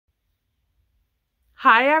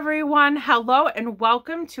Hi everyone, hello and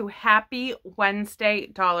welcome to Happy Wednesday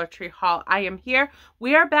Dollar Tree haul. I am here,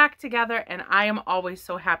 we are back together, and I am always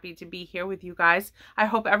so happy to be here with you guys. I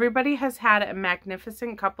hope everybody has had a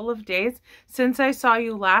magnificent couple of days since I saw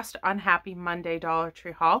you last on Happy Monday Dollar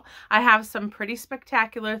Tree haul. I have some pretty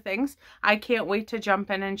spectacular things I can't wait to jump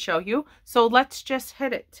in and show you, so let's just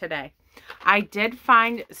hit it today. I did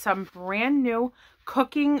find some brand new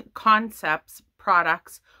Cooking Concepts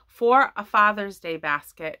products for a Father's Day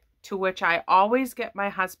basket, to which I always get my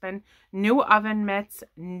husband new oven mitts,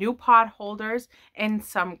 new pot holders, and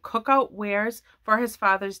some cookout wares for his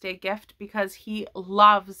Father's Day gift because he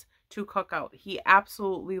loves to cook out. He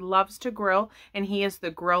absolutely loves to grill, and he is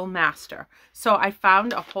the grill master. So I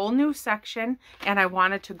found a whole new section, and I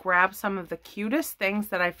wanted to grab some of the cutest things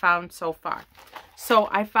that I found so far. So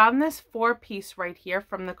I found this 4-piece right here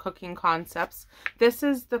from the Cooking Concepts. This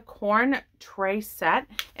is the corn tray set,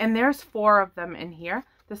 and there's 4 of them in here.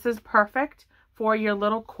 This is perfect for your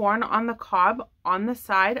little corn on the cob on the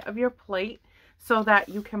side of your plate, so that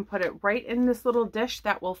you can put it right in this little dish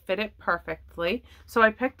that will fit it perfectly. So I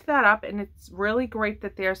picked that up, and it's really great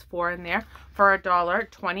that there's 4 in there for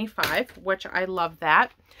 $1.25, which I love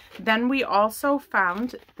that. Then we also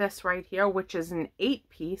found this right here, which is an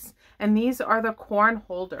 8-piece, and these are the corn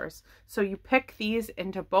holders. So you pick these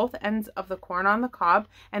into both ends of the corn on the cob,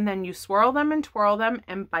 and then you swirl them and twirl them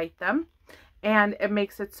and bite them. And it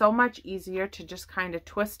makes it so much easier to just kind of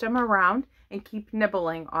twist them around and keep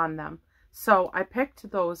nibbling on them. So I picked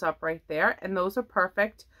those up right there, and those are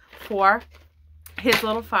perfect for his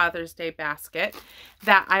little Father's Day basket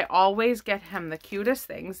that I always get him the cutest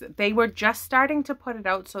things. They were just starting to put it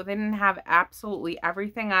out, so they didn't have absolutely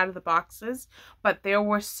everything out of the boxes, but there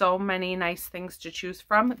were so many nice things to choose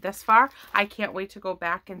from this far. I can't wait to go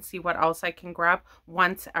back and see what else I can grab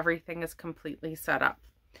once everything is completely set up.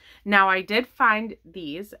 Now I did find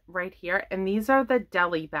these right here, and these are the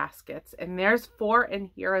deli baskets, and there's 4 in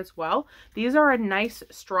here as well. These are a nice,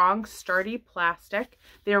 strong, sturdy plastic.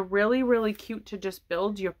 They're really, really cute to just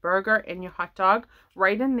build your burger and your hot dog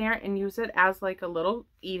right in there and use it as like a little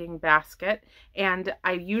eating basket. And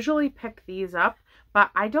I usually pick these up,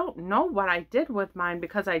 but I don't know what I did with mine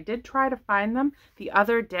because I did try to find them the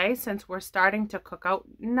other day since we're starting to cook out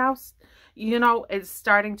now. You know, it's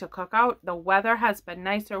starting to cook out. The weather has been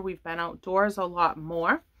nicer. We've been outdoors a lot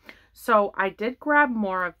more. So I did grab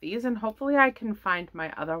more of these, and hopefully I can find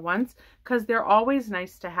my other ones because they're always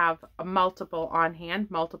nice to have a multiple on hand,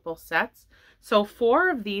 multiple sets. So 4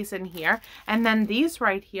 of these in here, and then these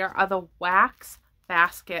right here are the wax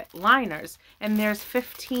basket liners, and there's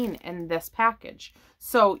 15 in this package.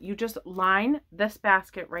 So you just line this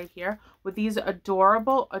basket right here with these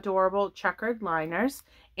adorable, adorable checkered liners,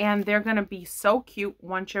 and they're going to be so cute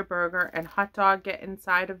once your burger and hot dog get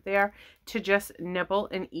inside of there to just nibble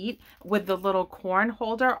and eat with the little corn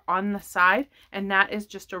holder on the side. And that is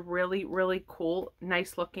just a really, really cool,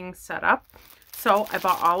 nice looking setup. So I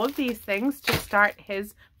bought all of these things to start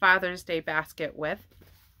his Father's Day basket with.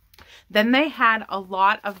 Then they had a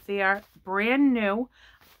lot of their brand new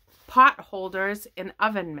pot holders and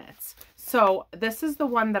oven mitts. So this is the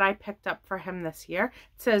one that I picked up for him this year.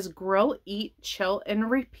 It says grill, eat, chill, and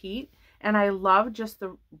repeat. And I love just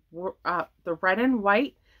the red and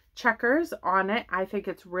white checkers on it. I think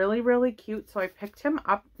it's really, really cute. So I picked him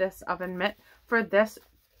up this oven mitt for this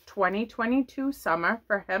 2022 summer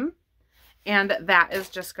for him. And that is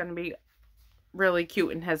just going to be really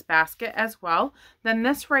cute in his basket as well. Then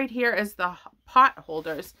this right here is the pot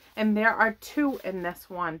holders, and there are 2 in this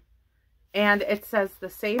one, and it says the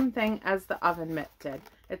same thing as the oven mitt did.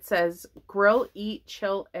 It says grill, eat,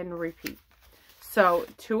 chill, and repeat. So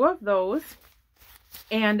 2 of those,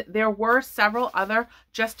 and there were several other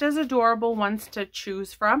just as adorable ones to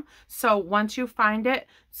choose from. So once you find it,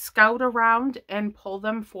 scout around and pull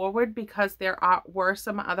them forward because there were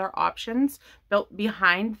some other options built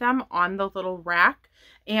behind them on the little rack,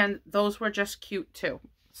 and those were just cute too.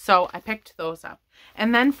 So I picked those up.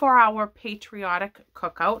 And then for our patriotic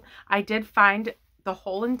cookout, I did find the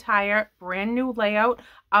whole entire brand new layout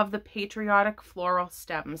of the patriotic floral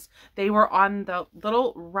stems. They were on the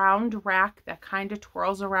little round rack that kind of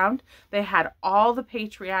twirls around. They had all the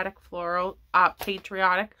patriotic floral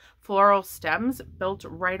stems built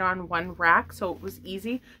right on one rack, so it was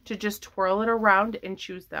easy to just twirl it around and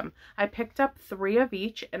choose them. I picked up 3 of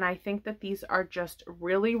each, and I think that these are just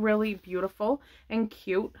really, really beautiful and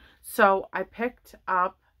cute. So I picked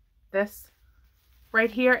up this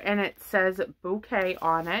right here, and it says bouquet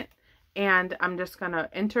on it, and I'm just going to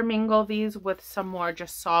intermingle these with some more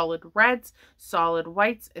just solid reds, solid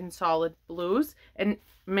whites, and solid blues, and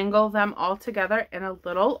mingle them all together in a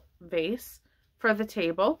little vase for the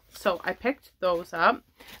table. So I picked those up.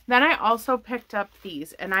 Then I also picked up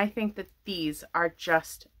these, and I think that these are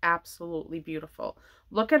just absolutely beautiful.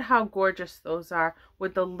 Look at how gorgeous those are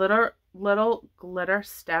with the little glitter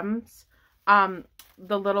stems, the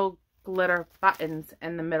little glitter buttons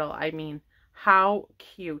in the middle. I mean, how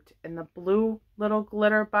cute. And the blue little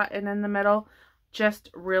glitter button in the middle, just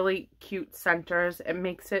really cute centers. It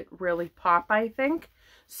makes it really pop, I think.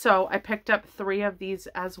 So I picked up 3 of these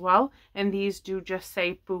as well, and these do just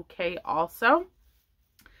say bouquet also.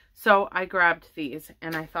 So I grabbed these,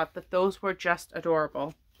 and I thought that those were just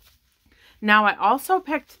adorable. Now I also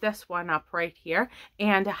picked this one up right here,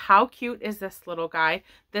 and how cute is this little guy?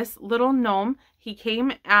 This little gnome, he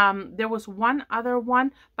came, there was one other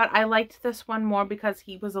one, but I liked this one more because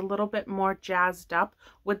he was a little bit more jazzed up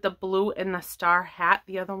with the blue and the star hat.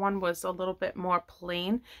 The other one was a little bit more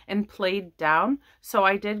plain and played down, so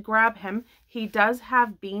I did grab him. He does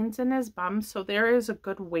have beans in his bum, so there is a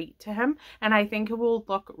good weight to him, and I think it will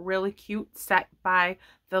look really cute set by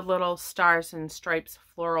the little stars and stripes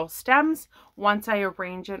floral stems once I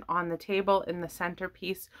arrange it on the table in the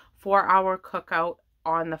centerpiece for our cookout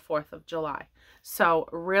on the 4th of July. So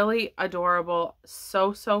really adorable,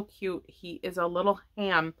 so cute. He is a little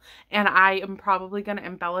ham, and I am probably going to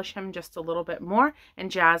embellish him just a little bit more and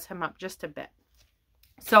jazz him up just a bit.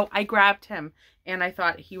 So I grabbed him, and I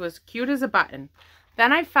thought he was cute as a button.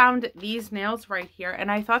 Then I found these nails right here, and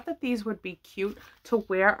I thought that these would be cute to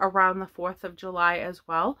wear around the 4th of July as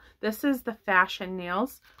well. This is the fashion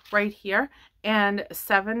nails right here, and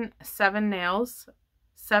seven nails.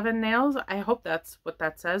 7 nails. I hope that's what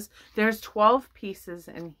that says. There's 12 pieces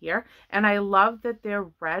in here, and I love that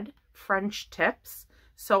they're red French tips.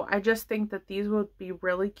 So I just think that these would be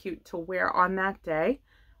really cute to wear on that day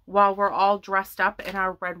while we're all dressed up in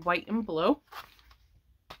our red, white, and blue.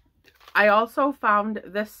 I also found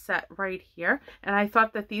this set right here, and I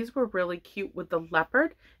thought that these were really cute with the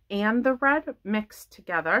leopard and the red mixed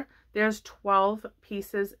together. There's 12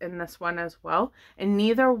 pieces in this one as well, and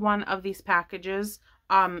neither one of these packages,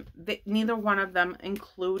 neither one of them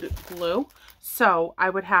include glue, so I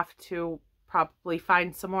would have to probably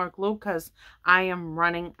find some more glue because I am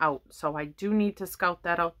running out. So I do need to scout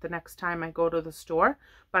that out the next time I go to the store,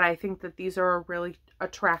 but I think that these are really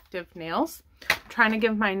attractive nails. I'm trying to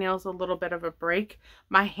give my nails a little bit of a break.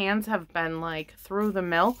 My hands have been like through the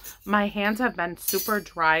mill. My hands have been super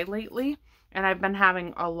dry lately, and I've been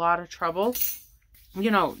having a lot of trouble,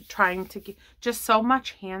 you know, trying to get just so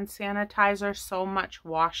much hand sanitizer, so much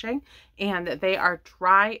washing, and they are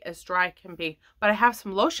dry as dry can be. But I have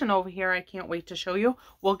some lotion over here I can't wait to show you.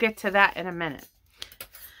 We'll get to that in a minute.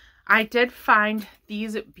 I did find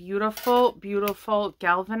these beautiful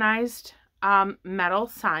galvanized metal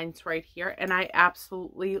signs right here, and I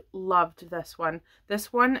absolutely loved this one.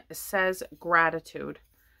 This one says gratitude.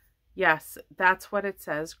 Yes, that's what it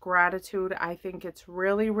says, gratitude. I think it's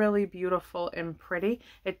really beautiful and pretty.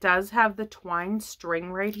 It does have the twine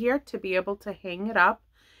string right here to be able to hang it up,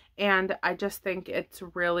 and I just think it's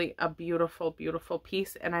really a beautiful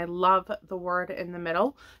piece, and I love the word in the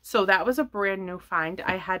middle. So that was a brand new find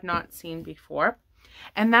I had not seen before.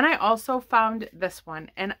 And then I also found this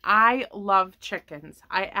one, and I love chickens.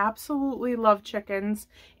 I absolutely love chickens,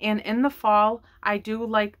 and in the fall I do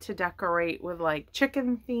like to decorate with like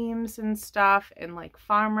chicken themes and stuff, and like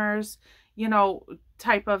farmers, you know,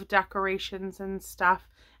 type of decorations and stuff.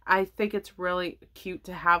 I think it's really cute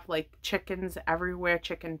to have like chickens everywhere,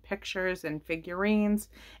 chicken pictures and figurines.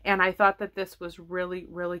 And I thought that this was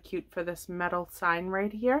really cute for this metal sign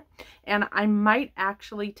right here. And I might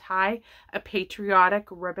actually tie a patriotic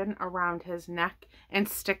ribbon around his neck and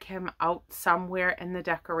stick him out somewhere in the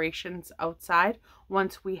decorations outside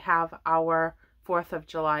once we have our 4th of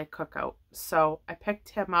July cookout. So I picked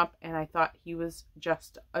him up, and I thought he was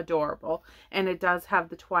just adorable, and it does have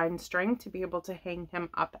the twine string to be able to hang him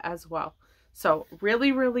up as well. So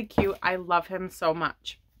really cute. I love him so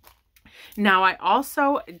much. Now I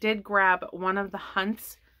also did grab one of the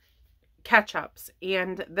Hunt's ketchups,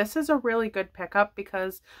 and this is a really good pickup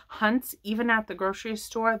because Hunt's, even at the grocery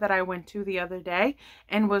store that I went to the other day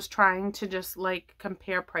and was trying to just like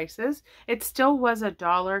compare prices, it still was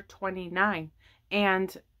 $1.29.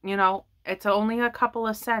 And, you know, it's only a couple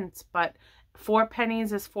of cents, but 4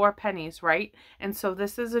 pennies is 4 pennies, right? And so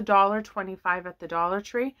this is $1.25 at the Dollar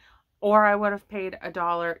Tree, or I would have paid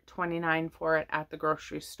 $1.29 for it at the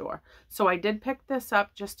grocery store. So I did pick this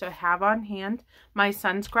up just to have on hand. My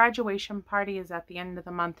son's graduation party is at the end of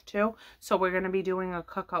the month too, so we're going to be doing a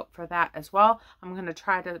cookout for that as well. I'm going to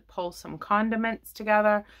try to pull some condiments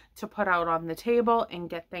together to put out on the table and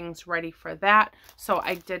get things ready for that. So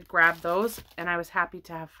I did grab those, and I was happy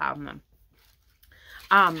to have found them.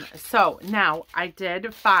 So now I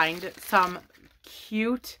did find some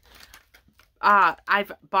cute,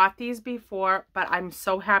 I've bought these before, but I'm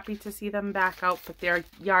so happy to see them back out, but they're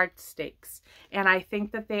yard stakes. And I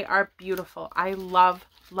think that they are beautiful. I love,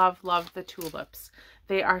 love, love the tulips.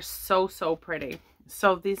 They are so, so pretty.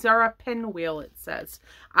 So these are a pinwheel, it says.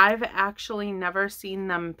 I've actually never seen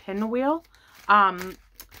them pinwheel.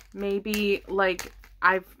 Maybe like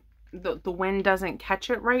the wind doesn't catch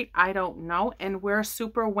it right. I don't know. And we're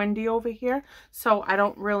super windy over here, so I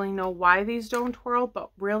don't really know why these don't twirl, but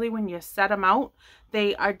really when you set them out,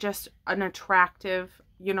 they are just an attractive,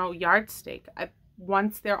 you know, yardstake.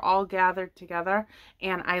 Once they're all gathered together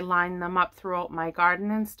and I line them up throughout my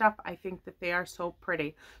garden and stuff, I think that they are so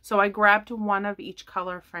pretty. So I grabbed one of each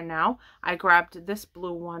color for now. I grabbed this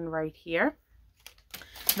blue one right here.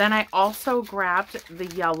 Then I also grabbed the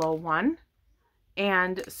yellow one.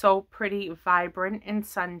 And so pretty, vibrant and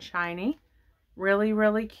sunshiny. Really,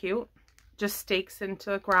 really cute. Just stakes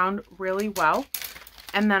into the ground really well.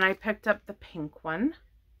 And then I picked up the pink one.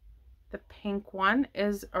 The pink one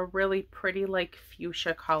is a really pretty, like,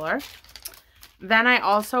 fuchsia color. Then I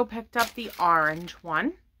also picked up the orange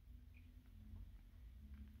one.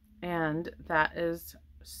 And that is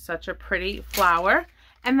such a pretty flower.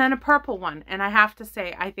 And then a purple one. And I have to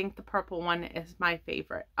say, I think the purple one is my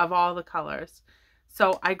favorite of all the colors.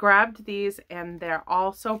 So I grabbed these and they're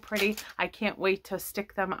all so pretty. I can't wait to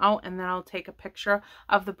stick them out, and then I'll take a picture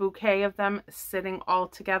of the bouquet of them sitting all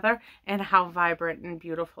together and how vibrant and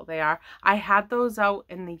beautiful they are. I had those out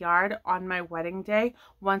in the yard on my wedding day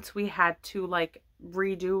once we had to like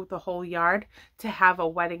redo the whole yard to have a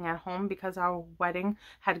wedding at home because our wedding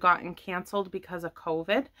had gotten canceled because of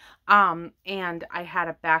COVID. And I had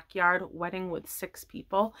a backyard wedding with 6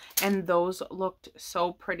 people, and those looked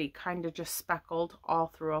so pretty, kind of just speckled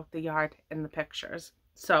all throughout the yard in the pictures.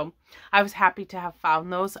 So I was happy to have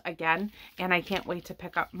found those again, and I can't wait to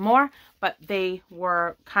pick up more. But they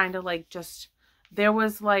were kind of like just, there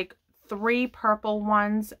was like 3 purple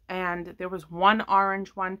ones and there was 1 orange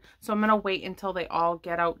one. So I'm going to wait until they all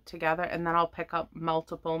get out together, and then I'll pick up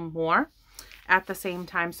multiple more at the same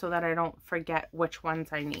time so that I don't forget which ones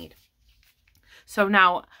I need. So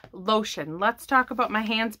now lotion. Let's talk about my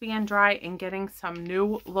hands being dry and getting some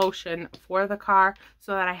new lotion for the car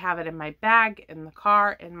so that I have it in my bag, in the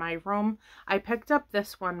car, in my room. I picked up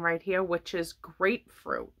this one right here, which is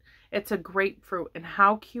grapefruit. It's a grapefruit, and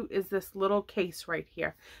how cute is this little case right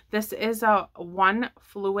here? This is a 1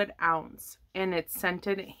 fluid ounce, and it's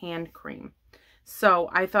scented hand cream. So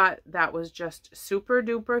I thought that was just super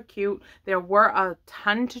duper cute. There were a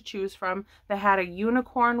ton to choose from. They had a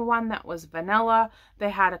unicorn one that was vanilla. They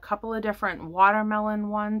had a couple of different watermelon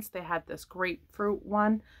ones. They had this grapefruit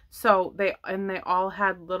one. So they all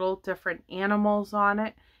had little different animals on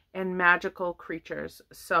it and magical creatures.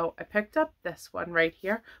 So I picked up this one right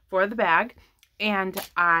here for the bag, and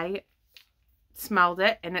I smelled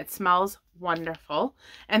it, and it smells wonderful.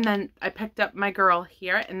 And then I picked up my girl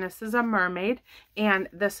here, and this is a mermaid, and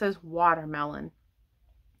this is watermelon.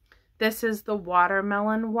 This is the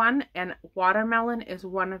watermelon one, and watermelon is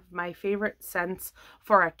one of my favorite scents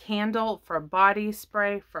for a candle, for body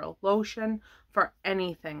spray, for lotion, for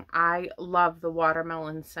anything. I love the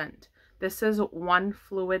watermelon scent. This is 1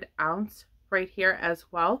 fluid ounce right here as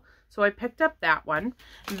well. So I picked up that one.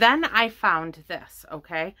 Then I found this,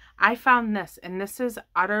 okay? I found this, and this is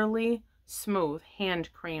Utterly Smooth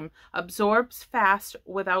Hand Cream. Absorbs fast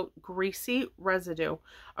without greasy residue.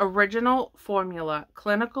 Original formula.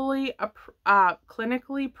 Clinically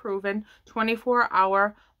proven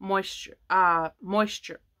 24-hour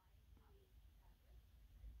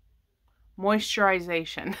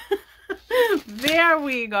moisturization. There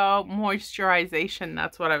we go. Moisturization.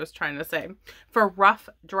 That's what I was trying to say. For rough,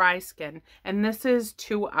 dry skin. And this is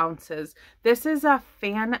 2 ounces. This is a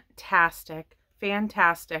fantastic,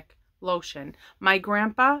 fantastic lotion. My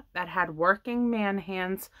grandpa that had working man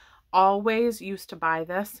hands always used to buy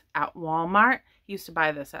this at Walmart. He used to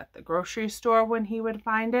buy this at the grocery store when he would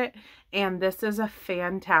find it. And this is a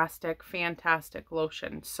fantastic, fantastic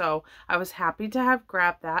lotion. So I was happy to have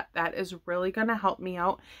grabbed that. That is really going to help me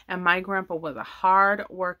out. And my grandpa was a hard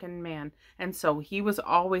working man. And so he was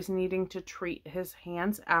always needing to treat his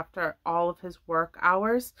hands after all of his work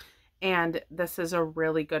hours. And this is a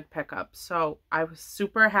really good pickup. So I was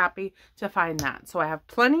super happy to find that. So I have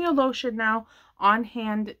plenty of lotion now on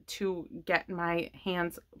hand to get my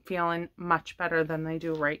hands feeling much better than they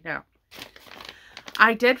do right now.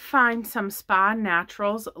 I did find some Spa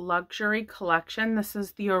Naturals Luxury Collection. This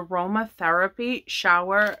is the Aromatherapy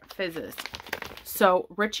Shower Fizzes. So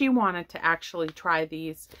Richie wanted to actually try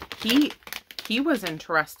these. He he was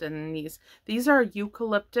interested in these. These are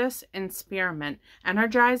eucalyptus and spearmint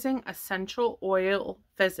energizing essential oil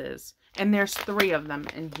fizzes, and there's 3 of them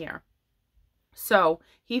in here. So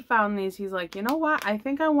he found these. He's like, you know what? I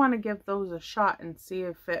think I want to give those a shot and see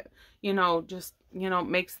if it, you know, just, you know,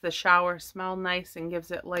 makes the shower smell nice and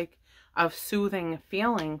gives it like a soothing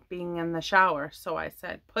feeling being in the shower. So I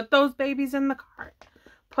said, put those babies in the cart.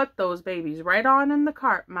 Put those babies right on in the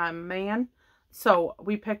cart, my man. So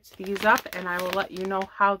we picked these up, and I will let you know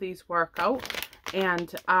how these work out.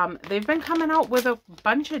 And they've been coming out with a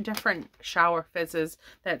bunch of different shower fizzes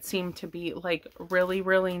that seem to be like really,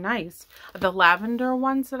 really nice. The lavender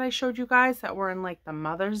ones that I showed you guys that were in like the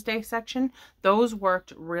Mother's Day section, those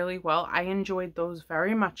worked really well. I enjoyed those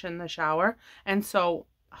very much in the shower. And so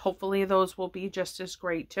hopefully those will be just as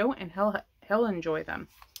great too, and he'll enjoy them.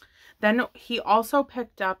 Then he also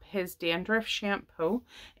picked up his dandruff shampoo,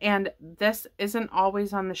 and this isn't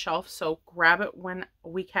always on the shelf, so grab it when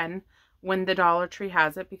we can, when the Dollar Tree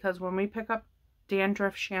has it, because when we pick up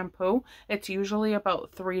dandruff shampoo, it's usually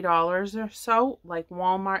about $3 or so, like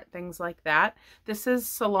Walmart, things like that. This is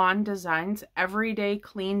Salon Designs Everyday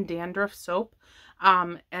Clean Dandruff Soap.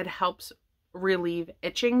 It helps relieve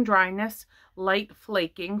itching, dryness, light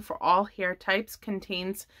flaking for all hair types,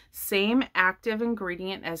 contains same active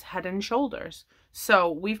ingredient as Head and Shoulders.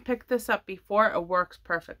 So we've picked this up before. It works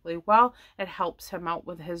perfectly well. It helps him out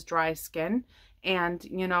with his dry skin, and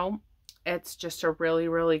you know, it's just a really,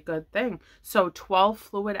 really good thing. So 12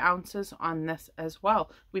 fluid ounces on this as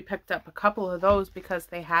well. We picked up a couple of those because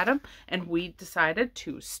they had them, and we decided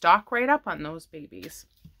to stock right up on those babies.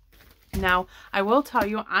 Now, I will tell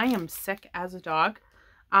you, I am sick as a dog.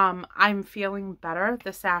 I'm feeling better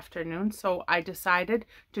this afternoon, so I decided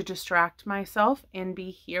to distract myself and be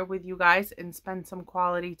here with you guys and spend some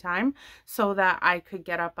quality time so that I could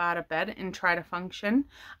get up out of bed and try to function.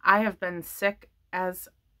 I have been sick as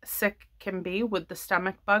sick can be with the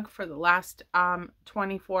stomach bug for the last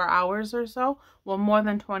 24 hours or so. Well, more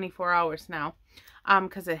than 24 hours now,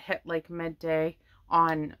 because it hit like midday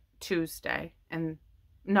on Tuesday, and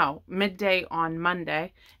no, midday on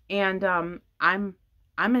Monday, and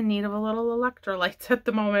I'm in need of a little electrolytes at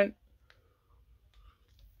the moment.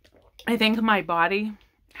 I think my body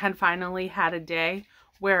had finally had a day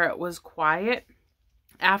where it was quiet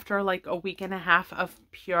after like a week and a half of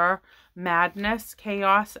pure madness,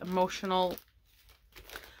 chaos, emotional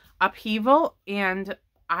upheaval, and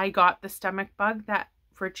I got the stomach bug that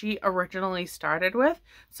Richie originally started with.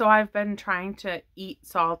 So I've been trying to eat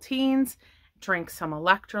saltines, drink some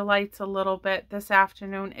electrolytes a little bit this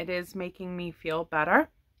afternoon. It is making me feel better,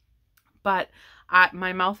 but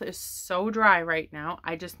my mouth is so dry right now.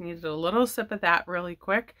 I just needed a little sip of that really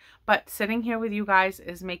quick, but sitting here with you guys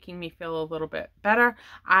is making me feel a little bit better.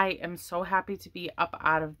 I am so happy to be up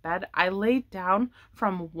out of bed. I laid down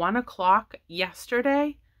from 1 o'clock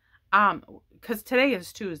yesterday, because today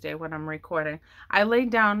is Tuesday when I'm recording. I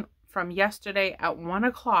laid down from yesterday at 1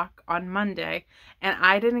 o'clock on Monday, and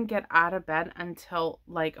I didn't get out of bed until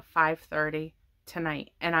like 5:30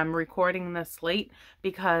 tonight, and I'm recording this late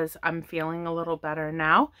because I'm feeling a little better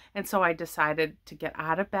now, and so I decided to get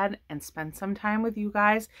out of bed and spend some time with you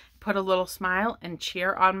guys, put a little smile and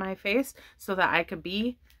cheer on my face so that I could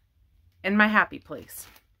be in my happy place.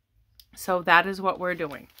 So that is what we're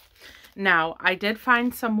doing. Now, I did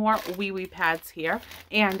find some more wee wee pads here,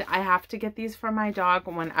 and I have to get these for my dog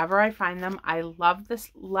whenever I find them. I love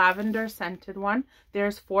this lavender scented one.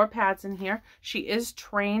 There's 4 pads in here. She is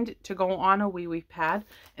trained to go on a wee wee pad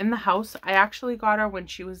in the house. I actually got her when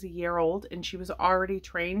she was a year old, and she was already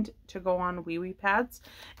trained to go on wee wee pads.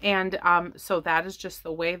 And so that is just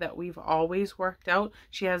the way that we've always worked out.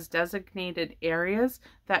 She has designated areas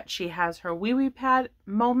that she has her wee wee pad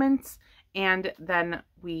moments. And then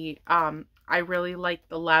I really like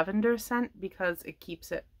the lavender scent because it keeps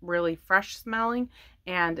it really fresh smelling,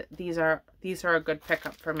 and these are a good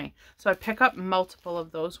pickup for me. So I pick up multiple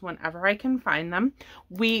of those whenever I can find them.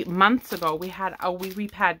 Months ago, we had a wee wee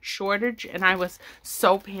pad shortage, and I was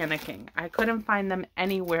so panicking. I couldn't find them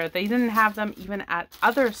anywhere. They didn't have them even at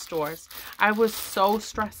other stores. I was so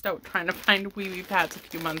stressed out trying to find wee wee pads a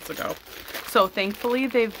few months ago. So thankfully,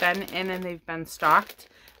 they've been in and they've been stocked,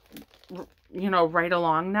 you know, right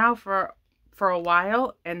along now for a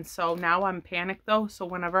while. And so now I'm panicked though, so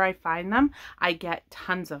whenever I find them, I get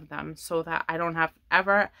tons of them so that I don't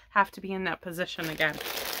ever have to be in that position again.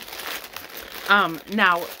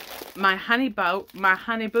 Now my honey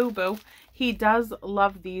boo boo, he does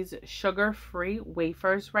love these sugar-free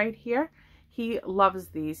wafers right here. He loves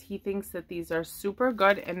these. He thinks that these are super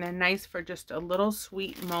good and they're nice for just a little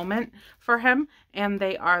sweet moment for him. And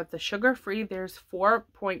they are the sugar-free. There's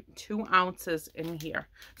 4.2 ounces in here.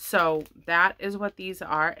 So that is what these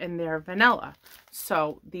are, and they're vanilla.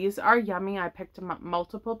 So these are yummy. I picked him up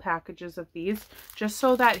multiple packages of these just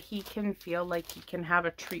so that he can feel like he can have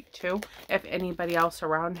a treat too if anybody else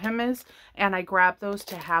around him is. And I grabbed those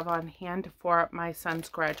to have on hand for my son's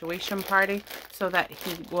graduation party so that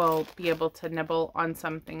he will be able to nibble on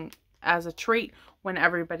something as a treat when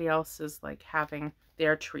everybody else is like having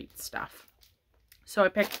their treat stuff. So I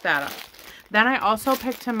picked that up. Then I also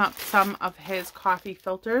picked him up some of his coffee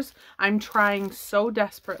filters. I'm trying so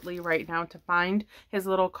desperately right now to find his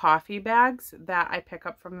little coffee bags that I pick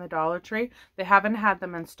up from the Dollar Tree. They haven't had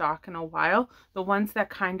them in stock in a while. The ones that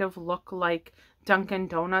kind of look like Dunkin'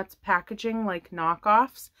 Donuts packaging, like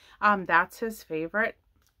knockoffs, that's his favorite.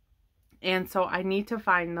 And so I need to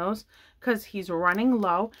find those because he's running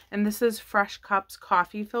low. And this is Fresh Cups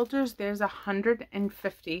coffee filters. There's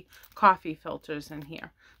 150 coffee filters in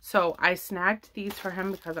here. So I snagged these for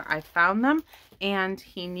him because I found them and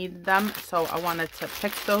he needed them. So I wanted to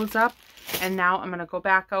pick those up. And now I'm going to go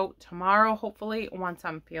back out tomorrow, hopefully, once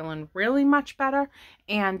I'm feeling really much better,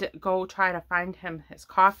 and go try to find him his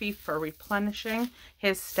coffee for replenishing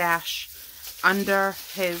his stash under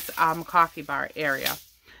his coffee bar area.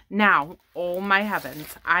 Now, oh my heavens,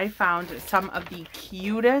 I found some of the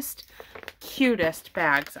cutest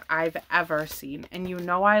bags I've ever seen. And you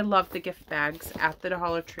know I love the gift bags at the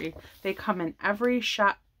Dollar Tree. They come in every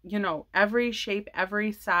shot, you know, every shape,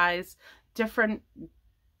 every size, different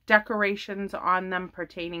decorations on them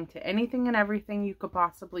pertaining to anything and everything you could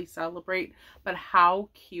possibly celebrate. But how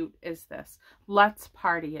cute is this? Let's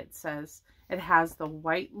party, it says. It has the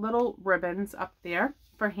white little ribbons up there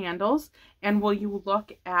for handles. And will you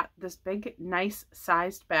look at this big, nice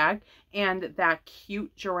sized bag and that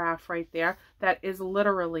cute giraffe right there that is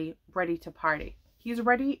literally ready to party. He's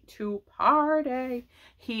ready to party.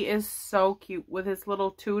 He is so cute with his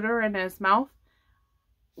little tooter in his mouth.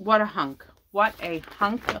 What a hunk. What a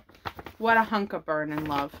hunk. What a hunk of burnin'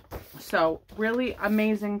 love. So really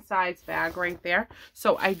amazing size bag right there.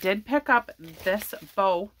 So I did pick up this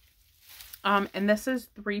bow. And this is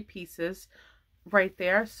 3 pieces right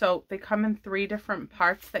there. So they come in 3 different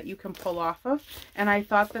parts that you can pull off of. And I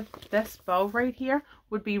thought that this bow right here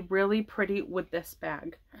would be really pretty with this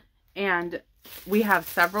bag. And we have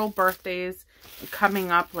several birthdays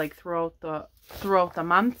coming up like throughout the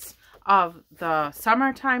months of the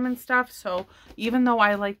summertime and stuff. So even though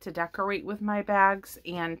I like to decorate with my bags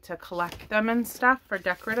and to collect them and stuff for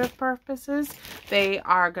decorative purposes, they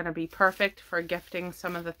are going to be perfect for gifting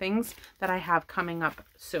some of the things that I have coming up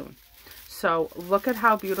soon. So look at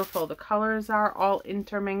how beautiful the colors are, all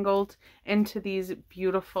intermingled into these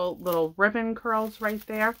beautiful little ribbon curls right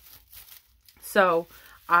there. So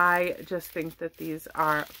I just think that these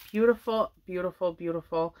are beautiful, beautiful,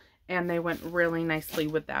 beautiful. And they went really nicely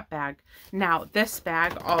with that bag. Now, this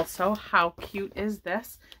bag also, how cute is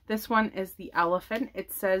this? This one is the elephant.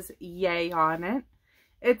 It says yay on it.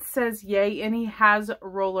 It says yay, and he has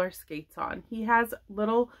roller skates on. He has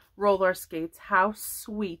little roller skates. How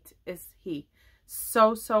sweet is he?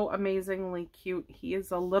 So, so amazingly cute. He is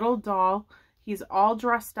a little doll. He's all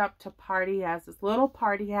dressed up to party. He has his little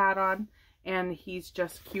party hat on, and he's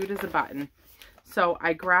just cute as a button. So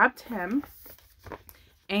I grabbed him.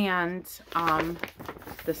 And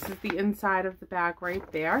this is the inside of the bag right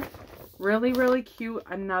there. Really, really cute.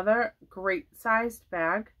 Another great sized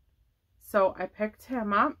bag. So I picked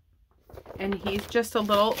him up. And he's just a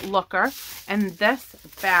little looker. And this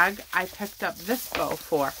bag, I picked up this bow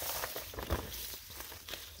for.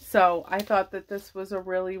 So I thought that this was a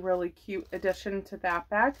really, really cute addition to that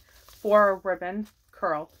bag for a ribbon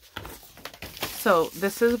curl. So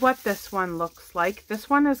this is what this one looks like. This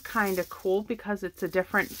one is kind of cool because it's a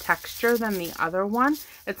different texture than the other one.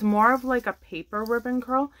 It's more of like a paper ribbon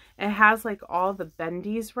curl. It has like all the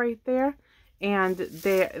bendies right there. And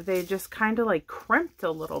they just kind of like crimped a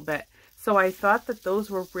little bit. So I thought that those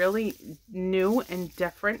were really new and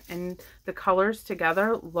different. And the colors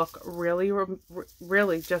together look really,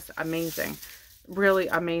 really just amazing. Really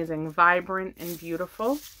amazing. Vibrant and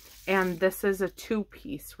beautiful. And this is a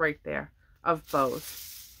 2-piece right there of bows.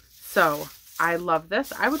 So I love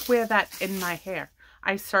this. I would wear that in my hair.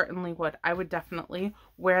 I certainly would. I would definitely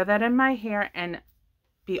wear that in my hair and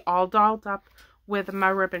be all dolled up with my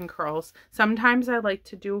ribbon curls. Sometimes I like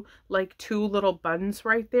to do like 2 little buns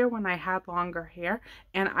right there when I had longer hair,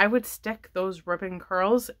 and I would stick those ribbon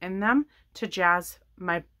curls in them to jazz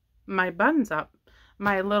my buns up,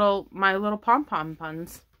 my little pom-pom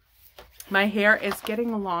buns. My hair is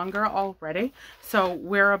getting longer already, so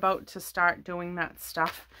we're about to start doing that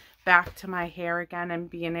stuff back to my hair again and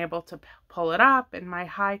being able to pull it up in my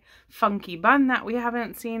high funky bun that we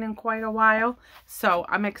haven't seen in quite a while. So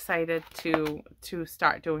I'm excited to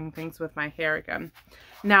start doing things with my hair again.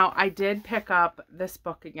 Now, I did pick up this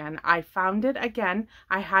book again. I found it again.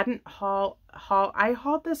 I hadn't I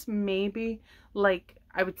hauled this maybe, like,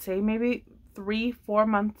 I would say maybe 3-4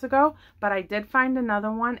 months ago, but I did find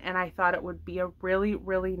another one, and I thought it would be a really,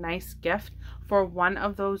 really nice gift for one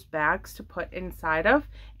of those bags to put inside of,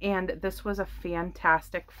 and this was a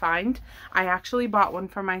fantastic find. I actually bought one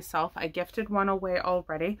for myself. I gifted one away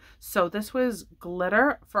already. So this was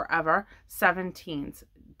Glitter Forever 17s.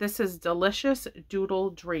 This is Delicious Doodle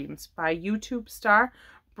Dreams by YouTube star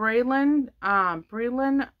Braylon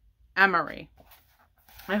Emery.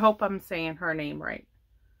 I hope I'm saying her name right.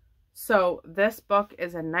 So this book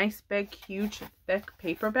is a nice, big, huge, thick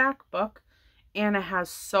paperback book, and it has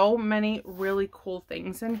so many really cool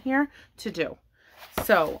things in here to do.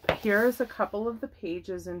 So here's a couple of the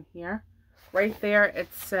pages in here. Right there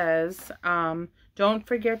it says, don't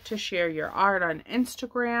forget to share your art on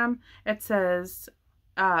Instagram. It says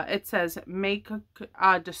make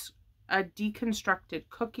a deconstructed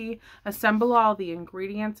cookie, assemble all the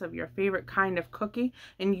ingredients of your favorite kind of cookie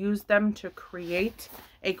and use them to create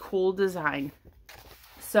a cool design.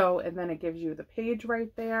 So, and then it gives you the page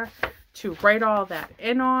right there to write all that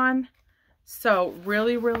in on. So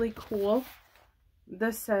really, really cool.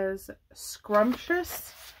 This says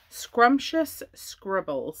Scrumptious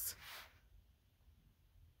Scribbles.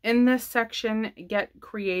 In this section, get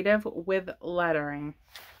creative with lettering.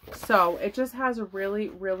 So it just has really,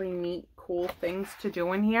 really neat, cool things to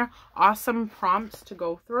do in here. Awesome prompts to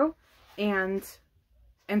go through and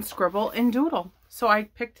scribble and doodle. So I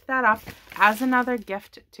picked that up as another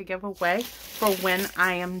gift to give away for when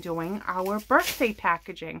I am doing our birthday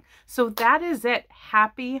packaging. So that is it.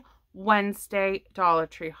 Happy Wednesday Dollar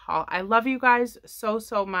Tree haul. I love you guys so,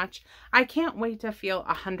 so much. I can't wait to feel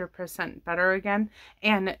 100% better again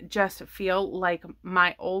and just feel like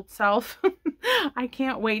my old self. I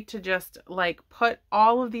can't wait to just like put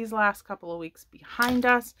all of these last couple of weeks behind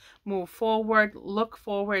us, move forward, look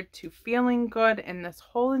forward to feeling good in this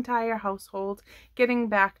whole entire household, getting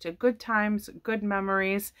back to good times, good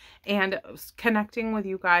memories, and connecting with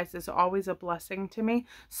you guys is always a blessing to me.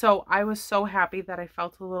 So I was so happy that I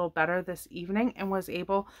felt a little better this evening and was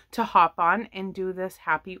able to hop on and do this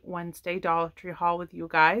Happy Wednesday Dollar Tree haul with you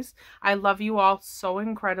guys. I love you all so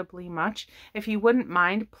incredibly much. If you wouldn't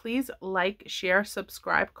mind, please like, share,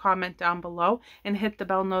 subscribe, comment down below, and hit the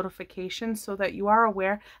bell notification so that you are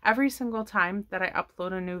aware every single time that I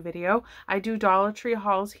upload a new video. I do Dollar Tree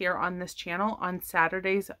hauls here on this channel on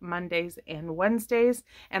Saturdays, Mondays, and Wednesdays,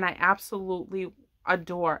 and I absolutely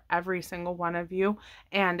adore every single one of you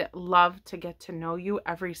and love to get to know you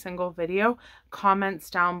every single video. Comments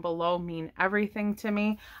down below mean everything to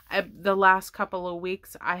me. The last couple of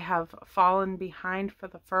weeks I have fallen behind for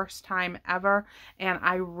the first time ever, and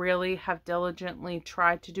I really have diligently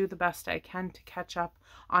tried to do the best I can to catch up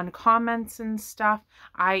on comments and stuff.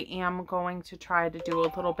 I am going to try to do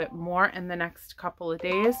a little bit more in the next couple of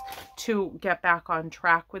days to get back on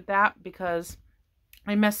track with that, because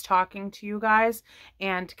I miss talking to you guys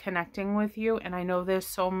and connecting with you, and I know there's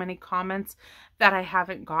so many comments that I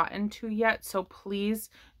haven't gotten to yet, so please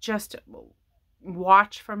just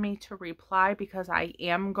watch for me to reply, because I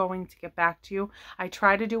am going to get back to you. I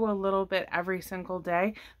try to do a little bit every single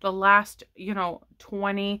day. The last,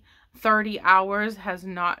 20-30 hours has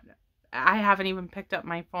not, I haven't even picked up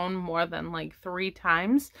my phone more than like 3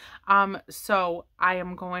 times. So I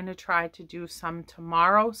am going to try to do some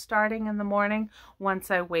tomorrow starting in the morning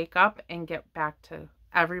once I wake up and get back to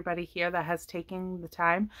everybody here that has taken the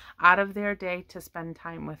time out of their day to spend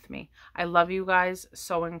time with me. I love you guys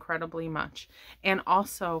so incredibly much. And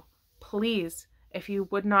also, please, if you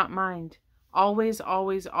would not mind, always,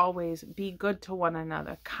 always, always be good to one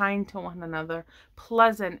another, kind to one another,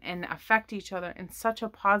 pleasant, and affect each other in such a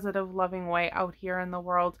positive, loving way out here in the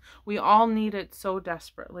world. We all need it so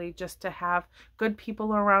desperately, just to have good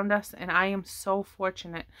people around us, and I am so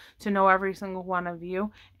fortunate to know every single one of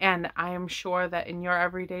you, and I am sure that in your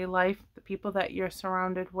everyday life, the people that you're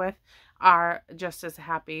surrounded with are just as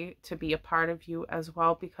happy to be a part of you as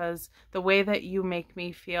well, because the way that you make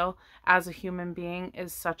me feel as a human being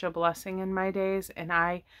is such a blessing in my days, and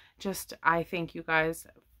I thank you guys,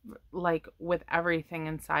 like, with everything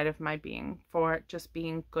inside of my being, for just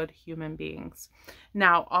being good human beings.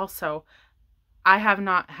 Now, also, I have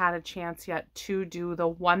not had a chance yet to do the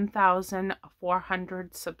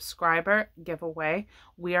 1,400 subscriber giveaway.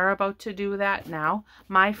 We are about to do that now.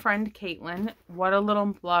 My friend Caitlin, what a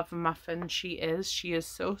little love muffin she is. She is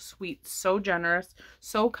so sweet, so generous,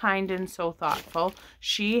 so kind, and so thoughtful.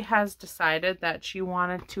 She has decided that she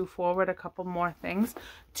wanted to forward a couple more things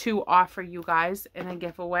to offer you guys in a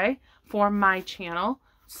giveaway for my channel.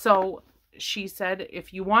 So she said,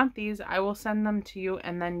 if you want these, I will send them to you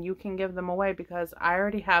and then you can give them away, because I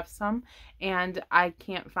already have some and I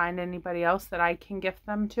can't find anybody else that I can gift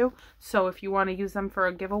them to. So if you want to use them for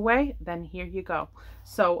a giveaway, then here you go.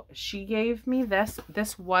 So she gave me this.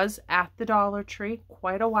 This was at the Dollar Tree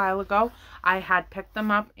quite a while ago. I had picked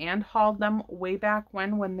them up and hauled them way back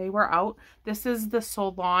when they were out. This is the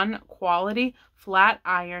Salon Quality Flat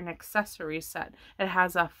Iron Accessory Set. It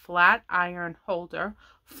has a flat iron holder,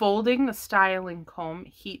 folding styling comb,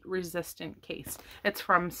 heat resistant case. It's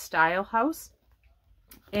from Style House.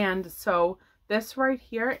 And so this right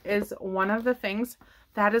here is one of the things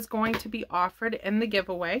that is going to be offered in the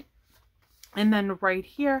giveaway. And then right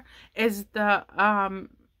here is the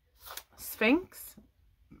Sphinx,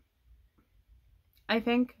 I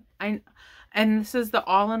think. And this is the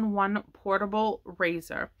all-in-one portable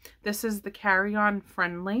razor. This is the carry-on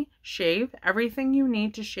friendly shave, everything you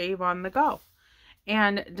need to shave on the go.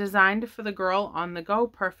 And designed for the girl on the go,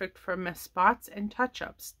 perfect for missed spots and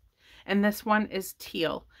touch-ups. And this one is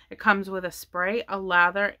teal. It comes with a spray, a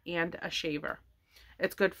lather, and a shaver.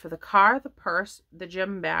 It's good for the car, the purse, the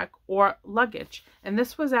gym bag, or luggage. And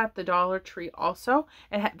this was at the Dollar Tree also.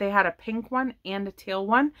 They had a pink one and a teal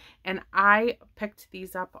one. And I picked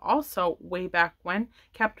these up also way back when.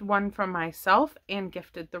 Kept one for myself and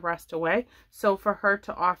gifted the rest away. So for her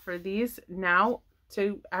to offer these now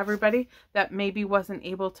to everybody that maybe wasn't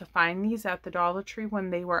able to find these at the Dollar Tree when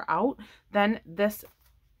they were out, then this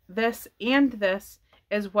and this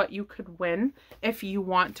is what you could win if you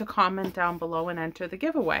want to comment down below and enter the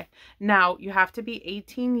giveaway. Now, you have to be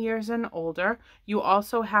 18 years and older. You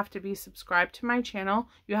also have to be subscribed to my channel.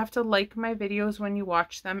 You have to like my videos when you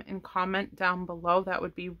watch them and comment down below. That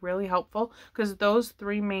would be really helpful, because those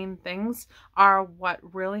three main things are what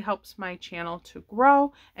really helps my channel to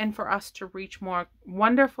grow and for us to reach more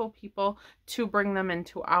wonderful people, to bring them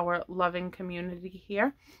into our loving community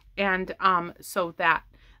here. And so that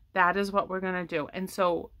is what we're going to do. And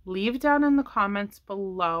so leave down in the comments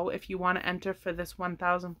below if you want to enter for this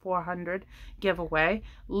 1,400 giveaway.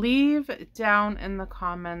 Leave down in the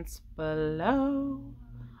comments below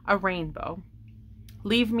a rainbow.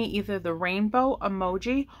 Leave me either the rainbow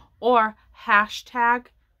emoji or hashtag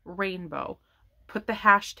rainbow. Put the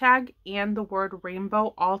hashtag and the word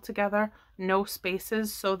rainbow all together, no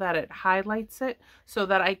spaces, so that it highlights it, so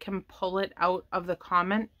that I can pull it out of the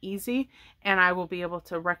comment easy and I will be able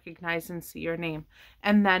to recognize and see your name.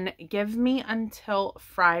 And then give me until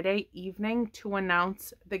Friday evening to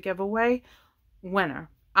announce the giveaway winner.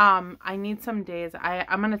 I need some days.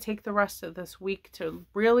 I'm going to take the rest of this week to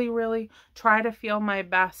really try to feel my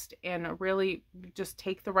best and really just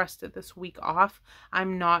take the rest of this week off.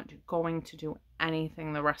 I'm not going to do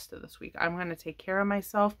anything the rest of this week. I'm going to take care of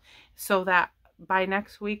myself so that by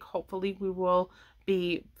next week, hopefully we will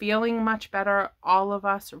be feeling much better. All of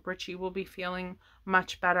us, Richie will be feeling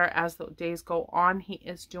much better as the days go on. He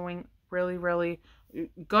is doing really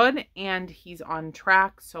good and he's on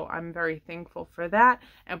track, so I'm very thankful for that.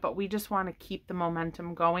 But we just want to keep the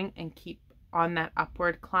momentum going and keep on that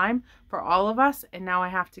upward climb for all of us. And now I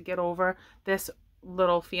have to get over this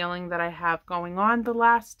little feeling that I have going on the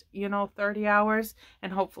last 30 hours,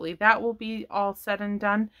 and hopefully that will be all said and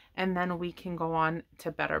done, and then we can go on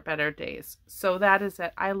to better days. So that is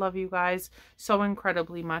it. I love you guys so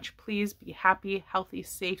incredibly much. Please be happy, healthy,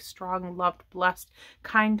 safe, strong, loved, blessed,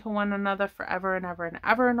 kind to one another forever and ever and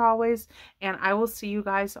ever and always. And I will see you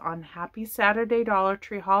guys on Happy Saturday Dollar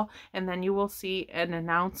Tree haul, and then you will see an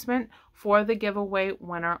announcement for the giveaway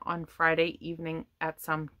winner on Friday evening at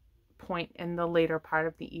some point in the later part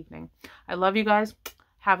of the evening. I love you guys.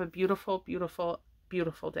 Have a beautiful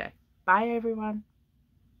day. Bye, everyone.